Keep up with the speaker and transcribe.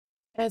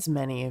As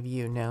many of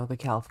you know, the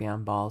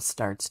Calpheon Ball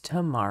starts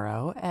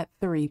tomorrow at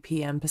 3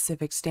 p.m.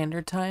 Pacific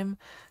Standard Time.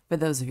 For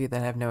those of you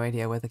that have no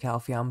idea what the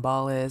Calpheon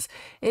Ball is,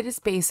 it is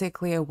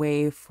basically a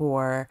way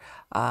for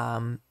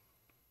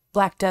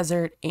Black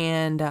Desert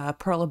and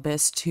Pearl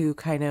Abyss to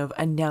kind of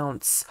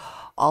announce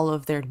all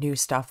of their new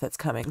stuff that's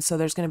coming. So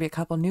there's going to be a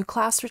couple new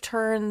class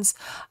returns,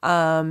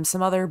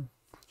 some other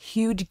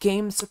huge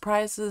game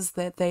surprises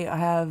that they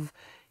have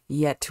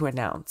yet to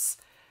announce.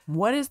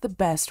 What is the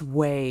best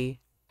way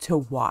to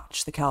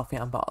watch the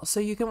Calpheon Ball? So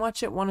you can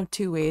watch it one of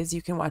two ways.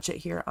 You can watch it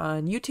here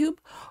on YouTube,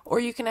 or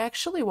you can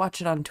actually watch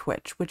it on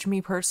Twitch, which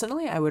me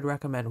personally, I would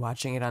recommend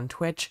watching it on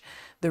Twitch.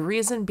 The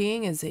reason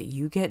being is that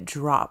you get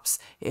drops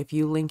if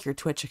you link your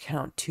Twitch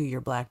account to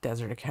your Black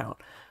Desert account.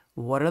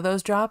 What are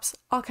those drops?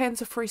 All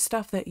kinds of free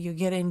stuff that you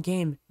get in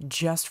game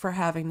just for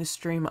having the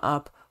stream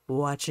up,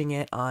 watching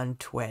it on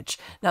Twitch.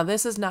 Now,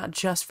 this is not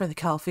just for the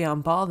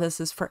Calpheon Ball. This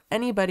is for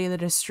anybody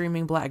that is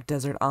streaming Black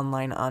Desert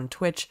online on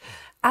Twitch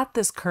at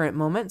this current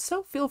moment.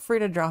 So feel free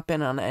to drop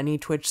in on any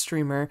Twitch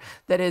streamer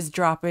that is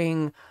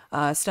dropping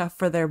stuff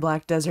for their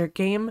Black Desert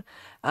game.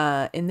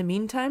 In the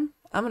meantime,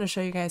 I'm going to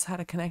show you guys how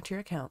to connect your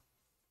account.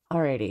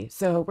 Alrighty,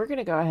 so we're going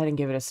to go ahead and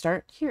give it a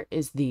start. Here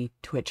is the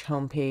Twitch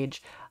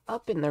homepage.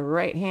 Up in the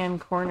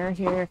right-hand corner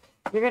here,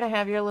 you're going to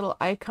have your little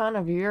icon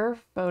of your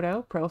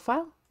photo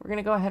profile. We're going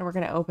to go ahead and we're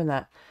going to open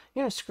that.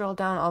 You're going to scroll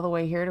down all the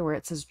way here to where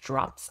it says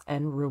drops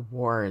and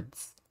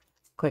rewards.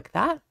 Click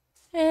that.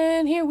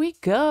 And here we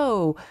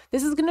go.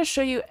 This is going to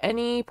show you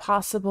any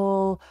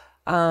possible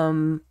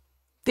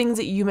things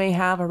that you may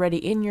have already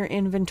in your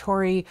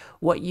inventory,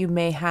 what you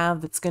may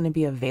have that's going to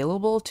be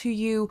available to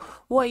you,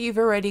 what you've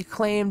already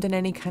claimed, and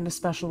any kind of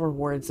special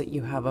rewards that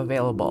you have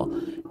available.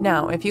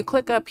 Now, if you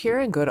click up here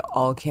and go to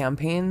all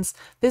campaigns,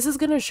 this is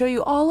going to show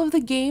you all of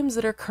the games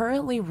that are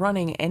currently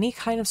running any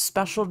kind of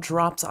special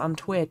drops on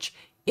Twitch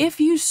if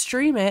you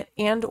stream it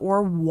and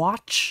or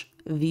watch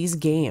these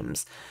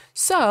games.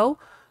 So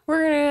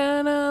we're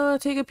gonna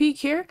take a peek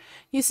here.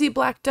 You see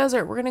Black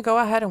Desert. We're gonna go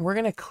ahead and we're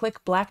gonna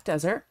click Black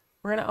Desert.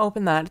 We're going to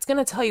open that. It's going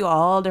to tell you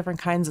all different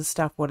kinds of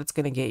stuff, what it's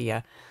going to get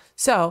you.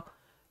 So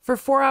for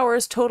 4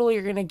 hours total,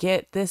 you're going to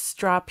get this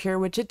drop here,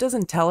 which it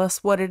doesn't tell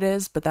us what it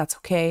is, but that's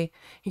okay.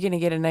 You're going to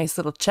get a nice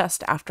little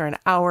chest after an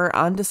hour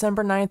on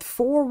December 9th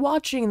for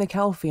watching the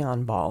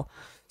Calpheon Ball.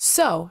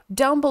 So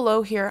down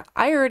below here,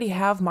 I already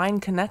have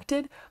mine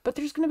connected, but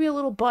there's going to be a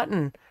little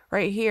button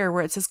right here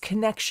where it says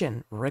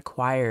connection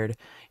required.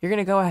 You're going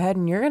to go ahead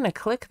and you're going to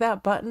click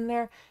that button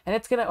there, and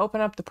it's going to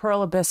open up the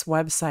Pearl Abyss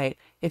website.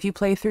 If you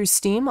play through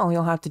Steam, all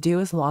you'll have to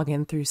do is log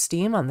in through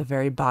Steam on the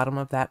very bottom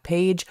of that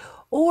page,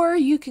 or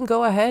you can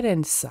go ahead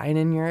and sign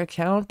in your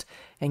account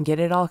and get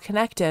it all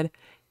connected.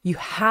 You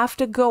have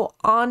to go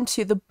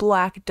onto the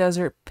Black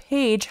Desert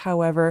page,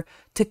 however,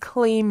 to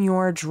claim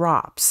your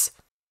drops.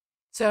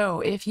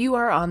 So if you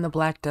are on the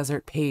Black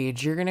Desert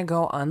page, you're going to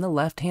go on the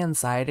left-hand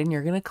side and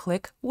you're going to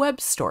click Web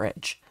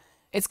Storage.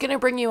 It's going to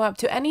bring you up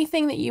to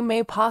anything that you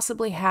may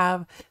possibly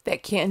have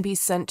that can be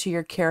sent to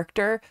your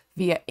character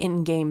via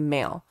in-game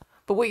mail.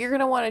 But what you're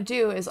going to want to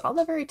do is on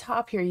the very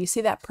top here, you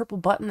see that purple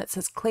button that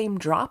says Claim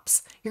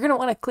Drops? You're going to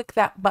want to click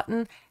that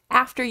button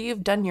after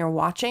you've done your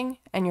watching,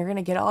 and you're going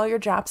to get all your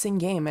drops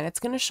in-game. And it's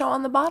going to show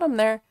on the bottom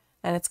there,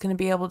 and it's going to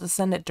be able to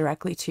send it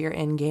directly to your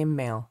in-game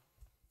mail.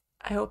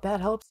 I hope that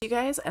helps you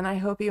guys, and I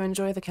hope you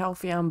enjoy the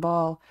Calpheon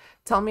Ball.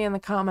 Tell me in the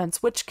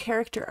comments, which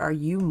character are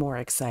you more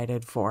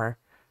excited for?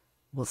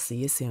 We'll see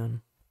you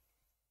soon.